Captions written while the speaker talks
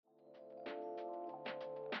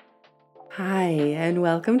Hi, and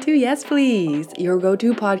welcome to Yes Please, your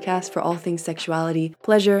go-to podcast for all things sexuality,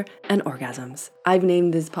 pleasure, and orgasms. I've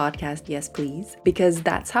named this podcast Yes Please because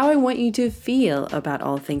that's how I want you to feel about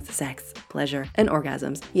all things sex, pleasure, and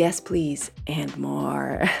orgasms. Yes please, and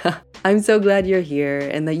more. I'm so glad you're here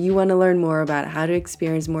and that you want to learn more about how to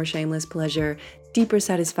experience more shameless pleasure, deeper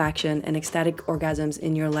satisfaction, and ecstatic orgasms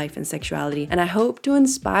in your life and sexuality. And I hope to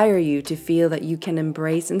inspire you to feel that you can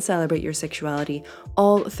embrace and celebrate your sexuality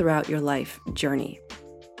all throughout your life journey.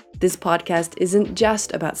 This podcast isn't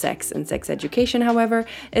just about sex and sex education, however,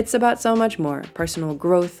 it's about so much more. Personal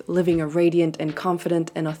growth, living a radiant and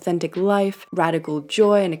confident and authentic life, radical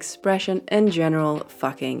joy and expression, and general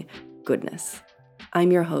fucking goodness.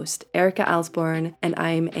 I'm your host, Erica Alsborn, and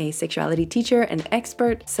I'm a sexuality teacher and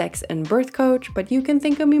expert sex and birth coach, but you can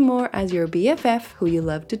think of me more as your BFF who you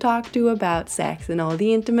love to talk to about sex and all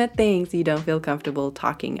the intimate things you don't feel comfortable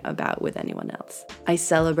talking about with anyone else. I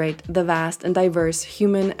celebrate the vast and diverse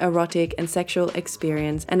human, erotic, and sexual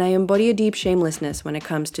experience, and I embody a deep shamelessness when it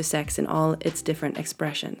comes to sex in all its different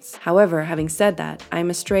expressions. However, having said that, I'm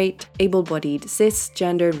a straight, able-bodied,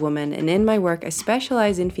 cisgendered woman, and in my work I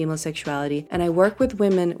specialize in female sexuality, and I work with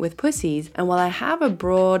women with pussies, and while I have a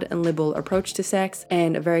broad and liberal approach to sex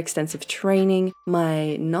and a very extensive training,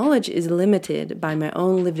 my knowledge is limited by my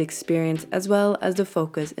own lived experience as well as the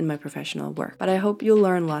focus in my professional work. But I hope you'll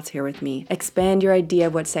learn lots here with me, expand your idea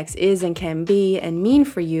of what sex is and can be and mean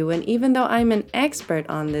for you, and even though I'm an expert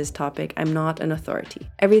on this topic, I'm not an authority.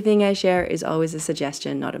 Everything I share is always a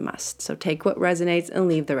suggestion, not a must, so take what resonates and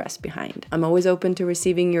leave the rest behind. I'm always open to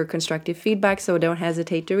receiving your constructive feedback, so don't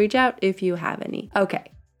hesitate to reach out if you have any.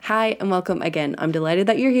 Okay, hi and welcome again. I'm delighted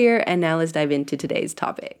that you're here, and now let's dive into today's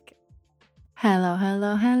topic. Hello,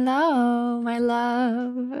 my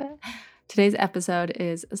love. Today's episode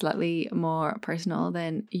is slightly more personal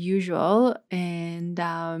than usual, and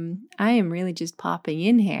I am really just popping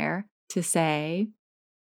in here to say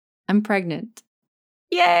I'm pregnant.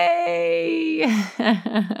 Yay!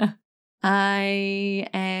 I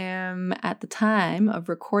am, at the time of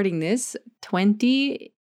recording this,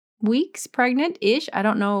 20 weeks pregnant-ish. I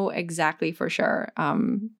don't know exactly for sure,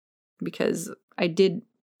 because I do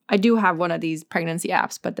have one of these pregnancy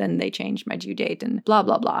apps, but then they changed my due date and blah,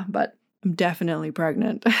 blah, blah. But I'm definitely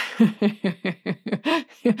pregnant.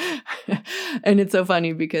 And it's so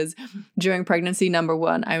funny because during pregnancy number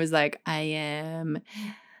 1, I was like, I am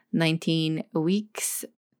 19 weeks,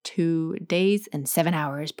 2 days, and 7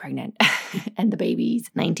 hours pregnant. And the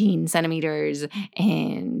baby's 19 centimeters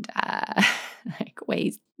and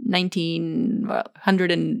weighs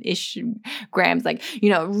 100-ish grams,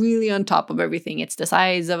 really on top of everything. It's the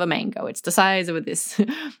size of a mango. It's the size of this.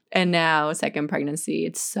 And now second pregnancy,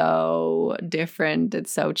 it's so different.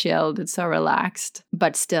 It's so chilled. It's so relaxed,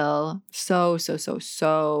 but still so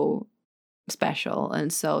special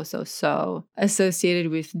and so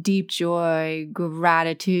associated with deep joy,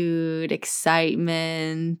 gratitude,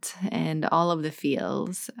 excitement, and all of the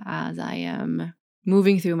feels as I am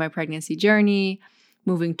moving through my pregnancy journey,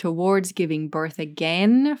 moving towards giving birth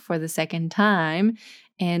again for the second time,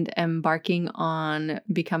 and embarking on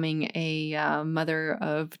becoming a mother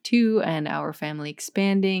of 2 and our family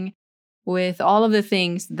expanding with all of the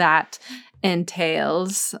things that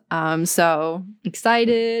entails. So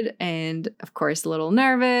excited and of course a little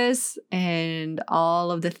nervous and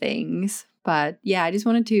all of the things. But yeah, I just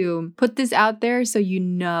wanted to put this out there so you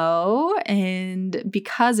know. And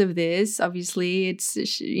because of this, obviously it's,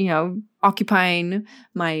 occupying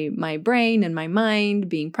my brain and my mind,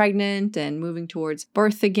 being pregnant and moving towards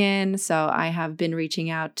birth again. So I have been reaching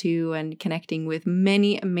out to and connecting with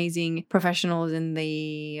many amazing professionals in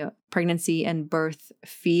the pregnancy and birth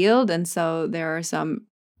field. And so there are some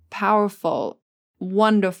powerful,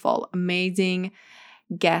 wonderful, amazing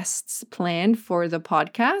guests planned for the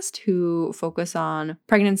podcast who focus on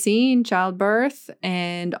pregnancy and childbirth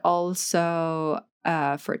and also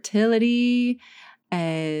fertility.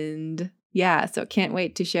 And yeah, so can't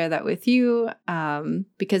wait to share that with you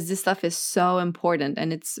because this stuff is so important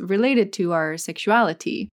and it's related to our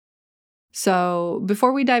sexuality. So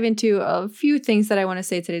before we dive into a few things that I want to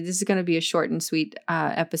say today, this is going to be a short and sweet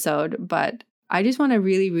episode, but I just want to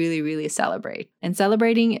really celebrate. And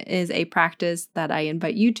celebrating is a practice that I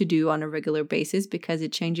invite you to do on a regular basis because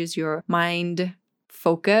it changes your mind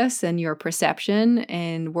focus and your perception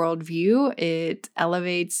and worldview. It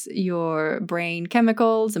elevates your brain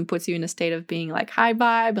chemicals and puts you in a state of being like high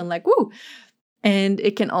vibe and like, woo, And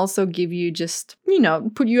it can also give you just,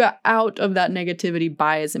 put you out of that negativity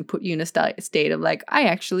bias and put you in a state of like, I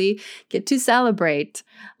actually get to celebrate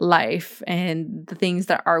life and the things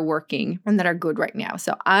that are working and that are good right now.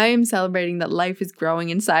 So I'm celebrating that life is growing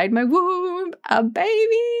inside my womb, a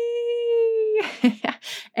baby.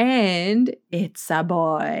 And it's a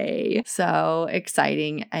boy. So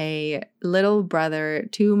exciting. A little brother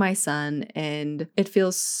to my son. And it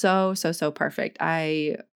feels so, so, so perfect.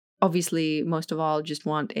 I obviously, most of all, just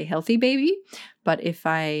want a healthy baby. But if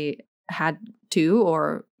I had to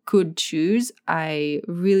or could choose, I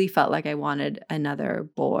really felt like I wanted another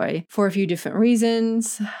boy for a few different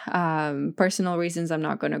reasons. Personal reasons I'm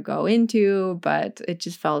not going to go into, but it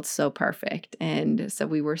just felt so perfect. And so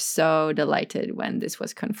we were so delighted when this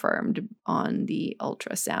was confirmed on the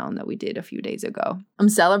ultrasound that we did a few days ago. I'm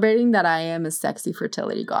celebrating that I am a sexy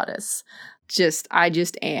fertility goddess. I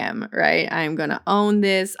just am, right? I'm going to own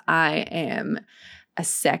this. I am a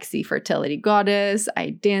sexy fertility goddess.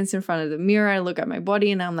 I dance in front of the mirror. I look at my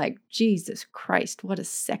body and I'm like, Jesus Christ, what a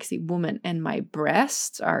sexy woman. And my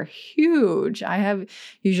breasts are huge. I have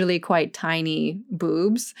usually quite tiny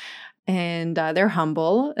boobs and they're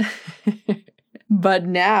humble. But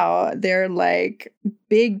now they're like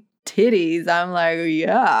big titties. I'm like,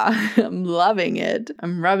 yeah, I'm loving it.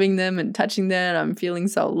 I'm rubbing them and touching them. I'm feeling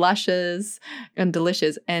so luscious and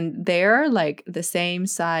delicious. And they're like the same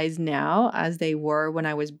size now as they were when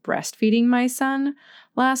I was breastfeeding my son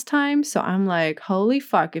last time. So I'm like, holy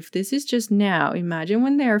fuck, if this is just now, imagine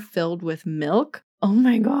when they're filled with milk. Oh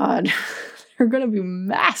my God. They're going to be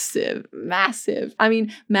massive, massive. I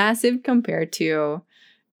mean, massive compared to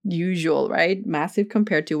usual, right? Massive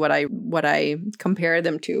compared to what I compare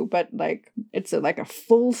them to, but like it's like a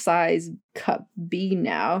full size cup B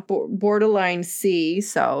now, borderline C.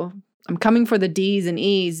 So I'm coming for the D's and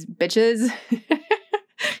E's, bitches.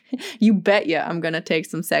 You bet ya I'm gonna take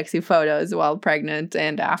some sexy photos while pregnant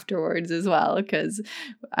and afterwards as well, because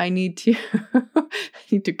I need to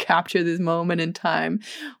capture this moment in time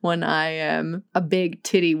when I am a big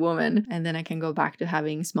titty woman, and then I can go back to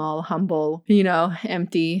having small, humble,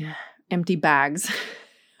 empty bags.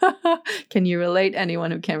 Can you relate?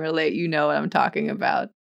 Anyone who can relate, you know what I'm talking about.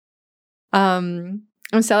 I'm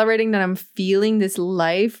celebrating that I'm feeling this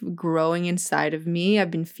life growing inside of me.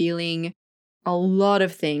 I've been feeling a lot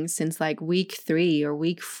of things since like week 3 or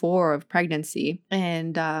week 4 of pregnancy.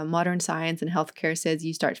 And modern science and healthcare says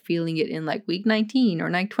you start feeling it in like week 19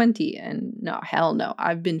 or week 20. And no, hell no.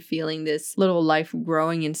 I've been feeling this little life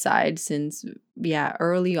growing inside since,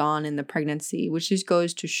 early on in the pregnancy, which just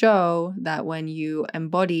goes to show that when you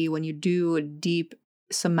do a deep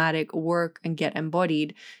somatic work and get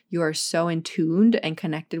embodied, you are so in tuned and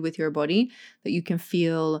connected with your body that you can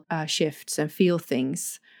feel shifts and feel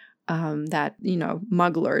things that,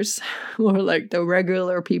 mugglers or like the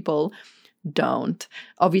regular people don't.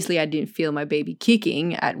 Obviously, I didn't feel my baby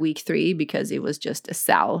kicking at week 3 because it was just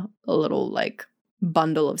a little like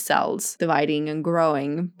bundle of cells dividing and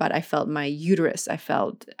growing. But I felt my uterus, I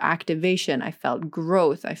felt activation, I felt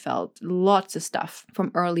growth, I felt lots of stuff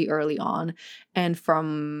from early on. And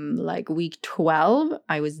from like week 12,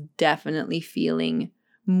 I was definitely feeling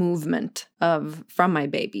movement from my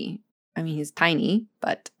baby. I mean, he's tiny,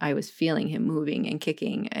 but I was feeling him moving and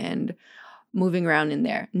kicking and moving around in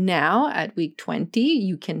there. Now at week 20,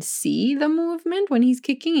 you can see the movement when he's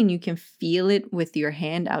kicking and you can feel it with your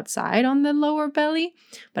hand outside on the lower belly.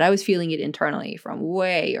 But I was feeling it internally from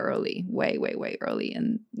way early, way early.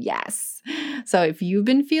 And yes. So if you've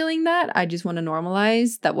been feeling that, I just want to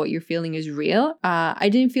normalize that what you're feeling is real. I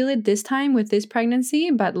didn't feel it this time with this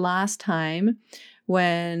pregnancy, but last time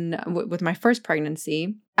with my first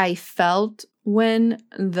pregnancy, I felt when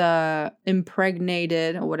the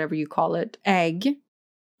impregnated, or whatever you call it, egg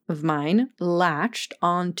of mine latched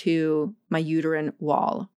onto my uterine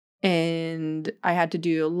wall. And I had to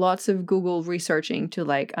do lots of Google researching to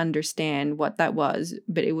like understand what that was.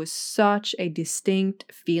 But it was such a distinct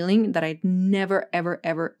feeling that I'd never,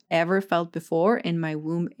 ever felt before in my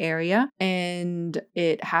womb area. And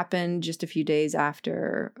it happened just a few days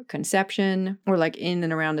after conception, or like in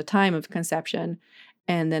and around the time of conception.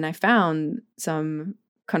 And then I found some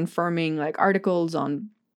confirming like articles on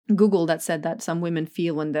Google that said that some women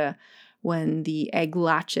feel when the egg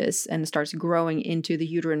latches and starts growing into the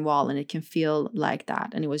uterine wall, and it can feel like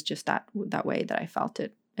that. And it was just that way that I felt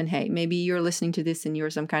it. And hey, maybe you're listening to this and you're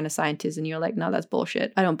some kind of scientist and you're like, no, that's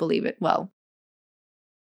bullshit. I don't believe it. Well,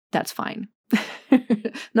 that's fine.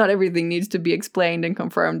 Not everything needs to be explained and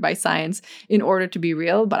confirmed by science in order to be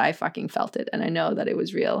real, but I fucking felt it. And I know that it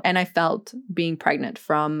was real. And I felt being pregnant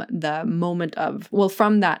from the moment of,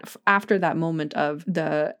 after that moment of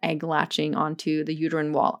the egg latching onto the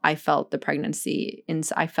uterine wall, I felt the pregnancy.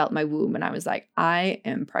 I felt my womb and I was like, I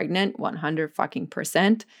am pregnant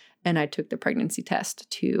 100%. And I took the pregnancy test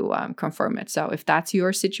to confirm it. So if that's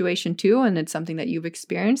your situation too, and it's something that you've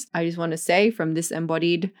experienced, I just want to say from this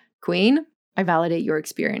embodied queen, I validate your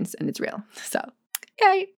experience and it's real. So,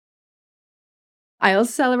 yay. I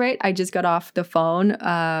also celebrate, I just got off the phone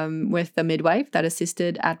with the midwife that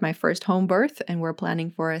assisted at my first home birth, and we're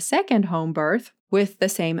planning for a second home birth with the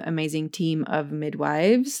same amazing team of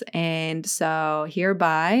midwives. And so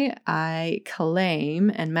hereby, I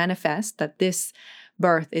claim and manifest that this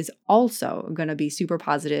birth is also going to be super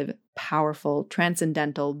positive, powerful,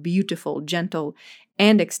 transcendental, beautiful, gentle,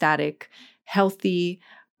 and ecstatic, healthy,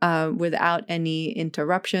 without any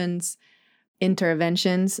interventions,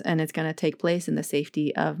 and it's going to take place in the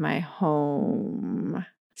safety of my home.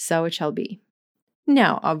 So it shall be.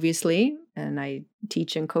 Now, obviously, and I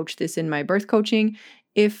teach and coach this in my birth coaching,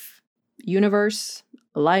 if universe,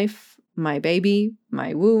 life, my baby,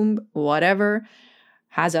 my womb, whatever,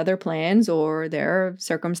 has other plans or there are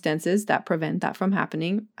circumstances that prevent that from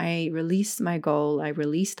happening, I release my goal, I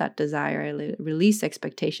release that desire, I release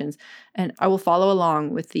expectations, and I will follow along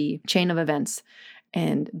with the chain of events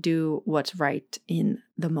and do what's right in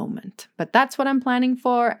the moment. But that's what I'm planning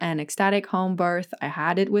for, an ecstatic home birth. I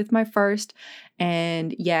had it with my first,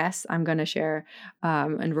 and yes, I'm going to share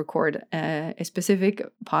and record a specific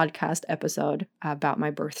podcast episode about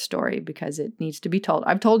my birth story because it needs to be told.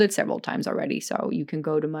 I've told it several times already, so you can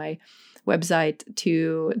go to my website,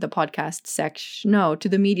 to the podcast section, to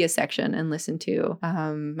the media section, and listen to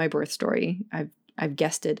my birth story. I've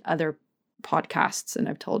guested other podcasts and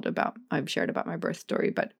I've shared about my birth story,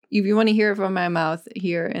 but if you want to hear it from my mouth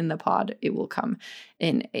here in the pod, it will come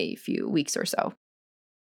in a few weeks or so.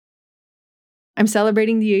 I'm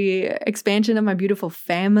celebrating the expansion of my beautiful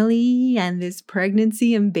family and this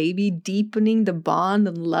pregnancy and baby deepening the bond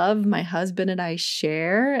and love my husband and I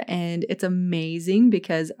share. And it's amazing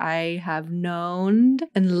because I have known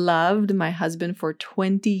and loved my husband for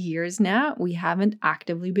 20 years now. We haven't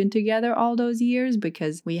actively been together all those years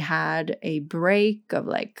because we had a break of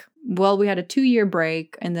we had a 2-year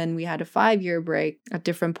break and then we had a 5-year break at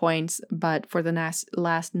different points. But for the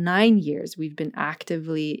last 9 years, we've been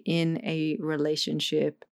actively in a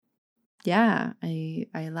relationship. Yeah,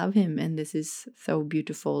 I love him. And this is so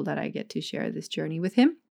beautiful that I get to share this journey with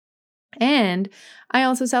him. And I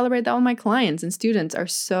also celebrate that all my clients and students are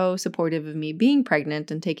so supportive of me being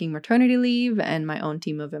pregnant and taking maternity leave, and my own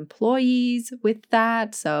team of employees with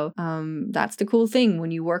that. So that's the cool thing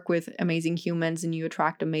when you work with amazing humans and you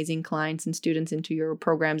attract amazing clients and students into your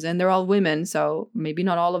programs. And they're all women, so maybe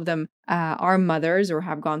not all of them are mothers or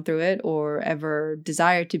have gone through it or ever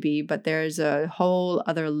desire to be, but there's a whole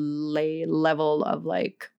other level of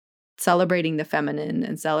celebrating the feminine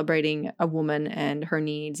and celebrating a woman and her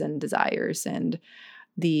needs and desires and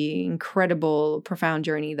the incredible, profound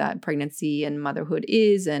journey that pregnancy and motherhood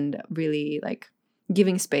is, and really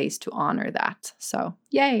giving space to honor that. So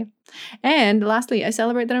yay. And lastly, I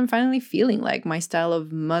celebrate that I'm finally feeling like my style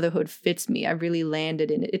of motherhood fits me. I really landed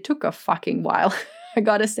in it. It took a fucking while. I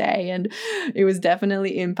gotta say, and it was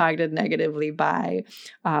definitely impacted negatively by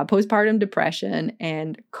postpartum depression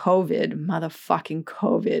and motherfucking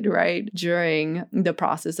COVID, right? During the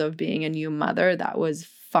process of being a new mother, that was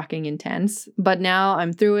fucking intense. But now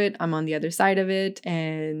I'm through it. I'm on the other side of it.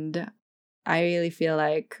 And I really feel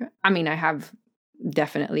I have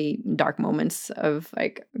definitely dark moments of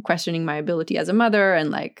questioning my ability as a mother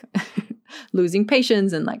and losing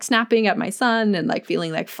patience and snapping at my son and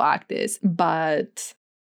feeling fuck this. But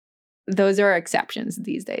those are exceptions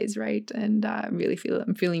these days, right? And I'm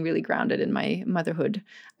feeling really grounded in my motherhood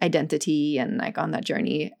identity and on that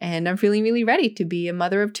journey. And I'm feeling really ready to be a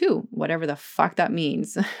mother of 2, whatever the fuck that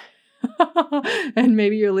means. And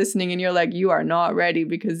maybe you're listening and you're like, you are not ready,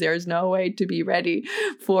 because there's no way to be ready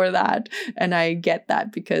for that. And I get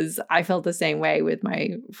that because I felt the same way with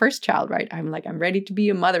my first child, right? I'm ready to be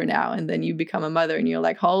a mother now. And then you become a mother and you're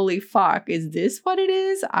like, holy fuck, is this what it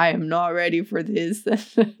is? I am not ready for this.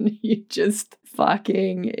 And it just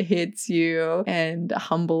fucking hits you and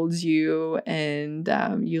humbles you, and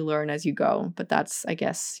you learn as you go. But that's, I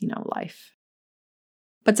guess, life.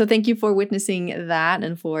 But so thank you for witnessing that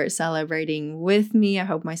and for celebrating with me. I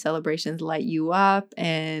hope my celebrations light you up.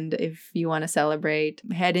 And if you want to celebrate,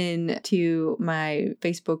 head in to my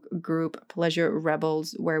Facebook group, Pleasure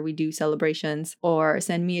Rebels, where we do celebrations, or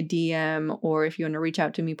send me a DM. Or if you want to reach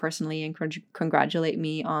out to me personally and congratulate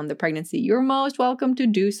me on the pregnancy, you're most welcome to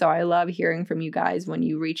do so. I love hearing from you guys when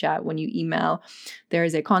you reach out, when you email. There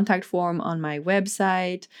is a contact form on my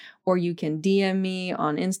website, or you can DM me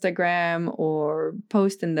on Instagram or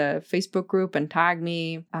post in the Facebook group and tag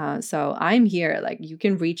me. So I'm here, like you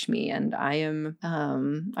can reach me, and I am,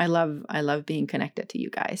 I love being connected to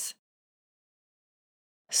you guys.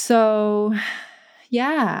 So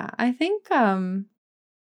yeah, I think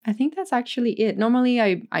that's actually it. Normally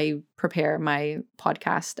I prepare my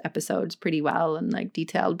podcast episodes pretty well and like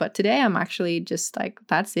detailed, but today I'm actually just like,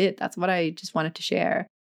 that's it. That's what I just wanted to share.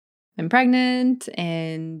 I'm pregnant,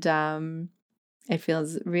 and it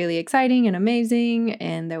feels really exciting and amazing.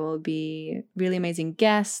 And there will be really amazing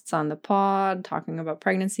guests on the pod talking about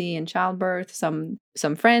pregnancy and childbirth. Some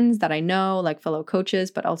friends that I know, like fellow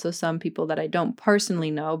coaches, but also some people that I don't personally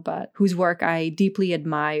know, but whose work I deeply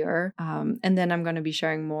admire. And then I'm going to be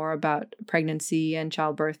sharing more about pregnancy and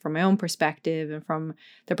childbirth from my own perspective and from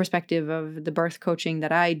the perspective of the birth coaching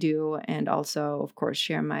that I do. And also, of course,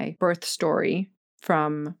 share my birth story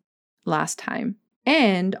from last time.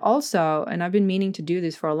 And also, and I've been meaning to do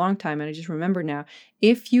this for a long time, and I just remember now,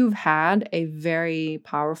 if you've had a very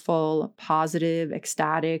powerful, positive,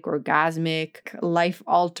 ecstatic, orgasmic,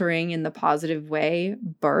 life-altering in the positive way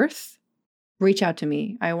birth, reach out to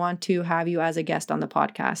me. I want to have you as a guest on the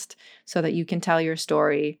podcast so that you can tell your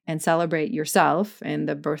story and celebrate yourself and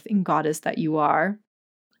the birthing goddess that you are,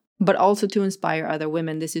 but also to inspire other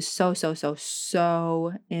women. This is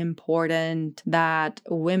so important that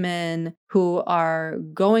women who are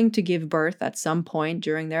going to give birth at some point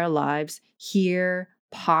during their lives hear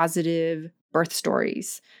positive birth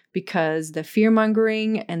stories, because the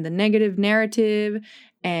fear-mongering and the negative narrative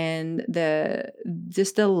and the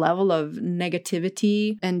level of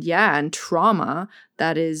negativity and trauma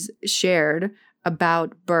that is shared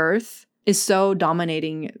about birth is so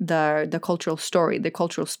dominating the cultural story, the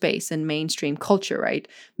cultural space and mainstream culture, right?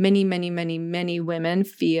 Many women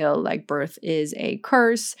feel like birth is a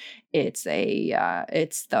curse. It's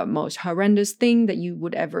the most horrendous thing that you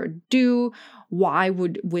would ever do. Why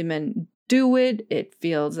would women do it? It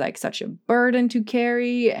feels like such a burden to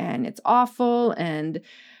carry, and it's awful, and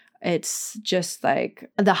it's just like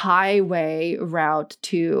the highway route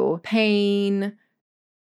to pain,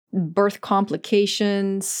 birth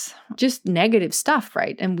complications, just negative stuff,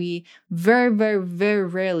 right? And we very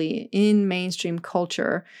rarely in mainstream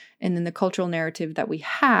culture and in the cultural narrative that we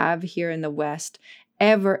have here in the West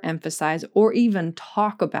ever emphasize or even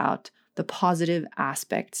talk about the positive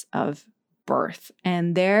aspects of birth.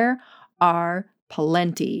 And there are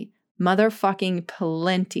plenty, motherfucking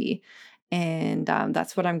plenty. And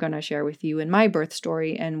that's what I'm going to share with you in my birth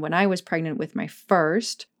story. And when I was pregnant with my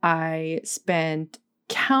first, I spent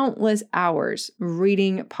countless hours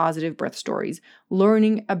reading positive birth stories,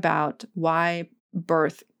 learning about why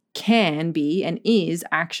birth can be and is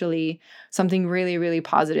actually something really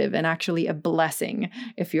positive and actually a blessing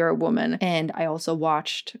if you're a woman. And I also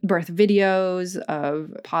watched birth videos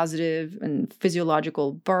of positive and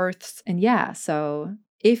physiological births. And yeah, so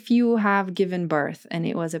if you have given birth and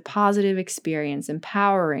it was a positive experience,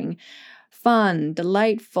 empowering, fun,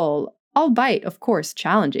 delightful, albeit of course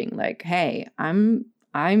challenging, like, hey, I'm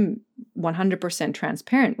 100%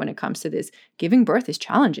 transparent when it comes to this. Giving birth is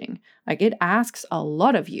challenging. Like, it asks a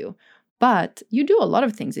lot of you, but you do a lot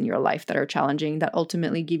of things in your life that are challenging that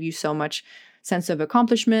ultimately give you so much sense of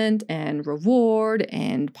accomplishment and reward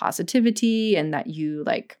and positivity, and that you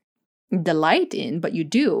like delight in, but you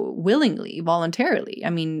do willingly, voluntarily. I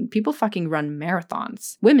mean, people fucking run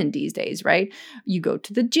marathons, women these days, right? You go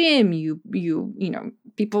to the gym, you know,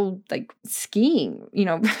 people like skiing, you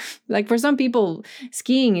know, like for some people,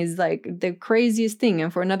 skiing is like the craziest thing.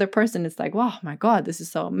 And for another person, it's like, wow, my God, this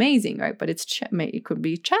is so amazing, right? But it could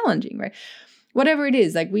be challenging, right? Whatever it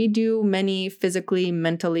is, like we do many physically,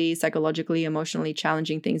 mentally, psychologically, emotionally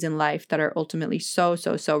challenging things in life that are ultimately so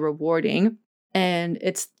rewarding. And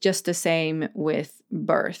it's just the same with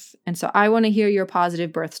birth. And so I want to hear your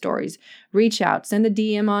positive birth stories. Reach out, send a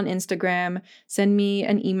DM on Instagram, send me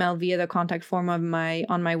an email via the contact form on my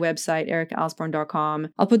website,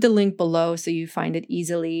 erikaalsborn.com. I'll put the link below so you find it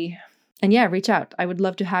easily. And yeah, reach out. I would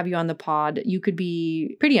love to have you on the pod. You could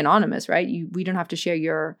be pretty anonymous, right? We don't have to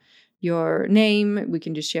share your name. We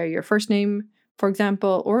can just share your first name, for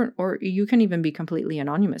example, or you can even be completely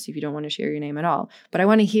anonymous if you don't want to share your name at all. But I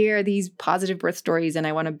want to hear these positive birth stories, and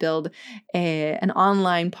I want to build an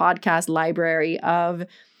online podcast library of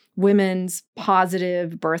women's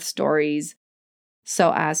positive birth stories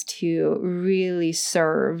so as to really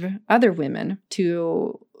serve other women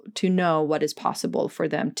to know what is possible for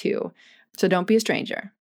them too. So don't be a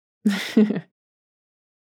stranger.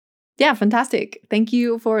 Yeah, fantastic. Thank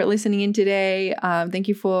you for listening in today. Thank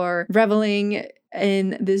you for reveling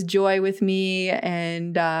in this joy with me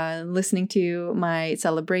and listening to my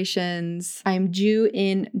celebrations. I'm due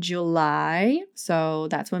in July, so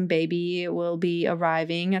that's when baby will be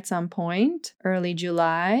arriving at some point, early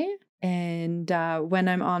July. And when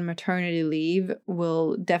I'm on maternity leave,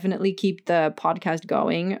 we'll definitely keep the podcast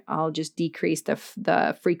going. I'll just decrease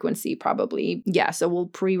the frequency probably. Yeah, so I'll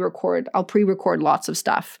pre-record lots of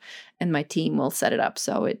stuff, and my team will set it up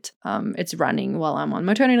so it's running while I'm on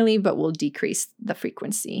maternity leave, but we'll decrease the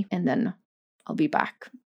frequency, and then I'll be back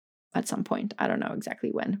at some point. I don't know exactly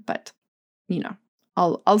when, but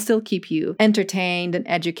I'll still keep you entertained and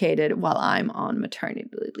educated while I'm on maternity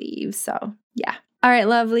leave. So yeah. All right,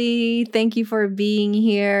 lovely. Thank you for being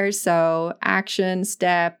here. So action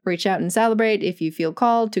step, reach out and celebrate. If you feel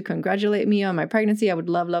called to congratulate me on my pregnancy, I would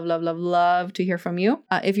love, love, love, love, love to hear from you.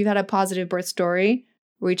 If you've had a positive birth story,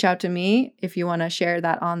 reach out to me if you want to share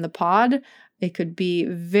that on the pod. It could be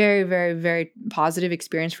very, very, very positive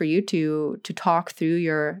experience for you to talk through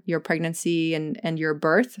your pregnancy and your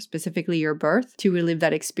birth, specifically your birth, to relive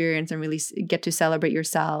that experience and really get to celebrate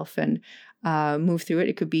yourself and move through it.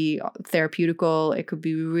 It could be therapeutical. It could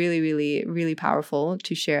be really, really, really powerful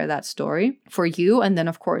to share that story for you. And then,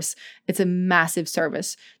 of course, it's a massive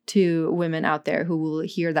service to women out there who will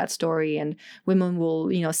hear that story, and women will,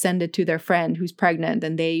 send it to their friend who's pregnant,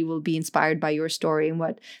 and they will be inspired by your story and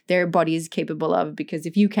what their body is capable of. Because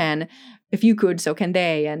if you could, so can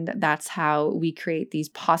they. And that's how we create these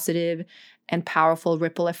positive and powerful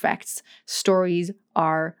ripple effects. Stories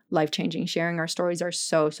are life-changing. Sharing our stories are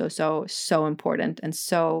so, so, so, so important, and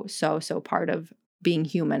so, so, so part of being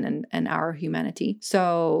human and our humanity.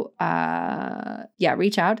 So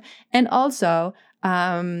reach out. And also,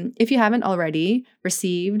 if you haven't already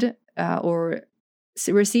received via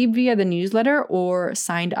the newsletter or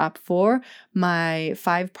signed up for my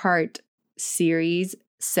 5-part series,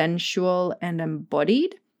 Sensual and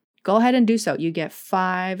Embodied, go ahead and do so. You get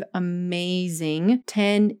 5 amazing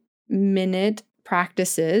 10-minute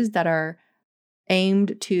practices that are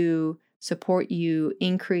aimed to support you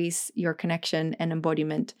increase your connection and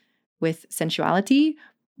embodiment with sensuality,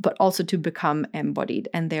 but also to become embodied.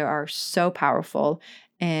 And they are so powerful,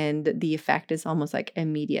 and the effect is almost like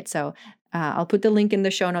immediate. So I'll put the link in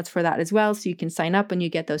the show notes for that as well. So you can sign up and you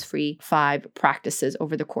get those free 5 practices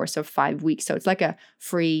over the course of 5 weeks. So it's like a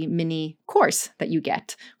free mini course that you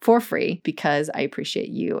get for free because I appreciate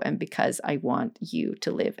you and because I want you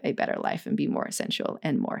to live a better life and be more essential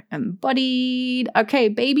and more embodied. Okay,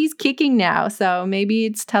 baby's kicking now. So maybe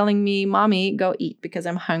it's telling me, Mommy, go eat because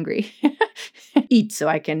I'm hungry. Eat so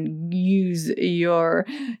I can use your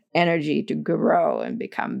energy to grow and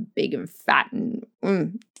become big and fat and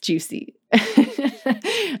juicy.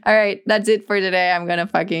 All right, that's it for today. I'm gonna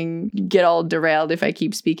fucking get all derailed if I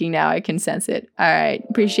keep speaking now. I can sense it. All right,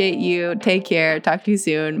 appreciate you. Take care. Talk to you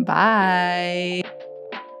soon. Bye.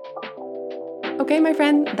 Okay, my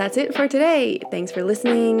friend, that's it for today. Thanks for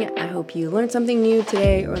listening. I hope you learned something new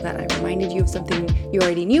today, or that I reminded you of something you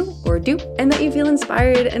already knew or do, and that you feel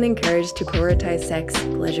inspired and encouraged to prioritize sex,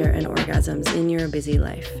 pleasure, and orgasms in your busy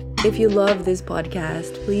life. If you love this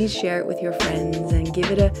podcast, please share it with your friends and give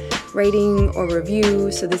it a rating or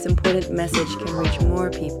review so this important message can reach more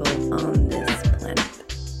people on this planet.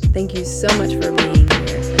 Thank you so much for being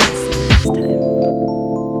here, and I'll see you next time.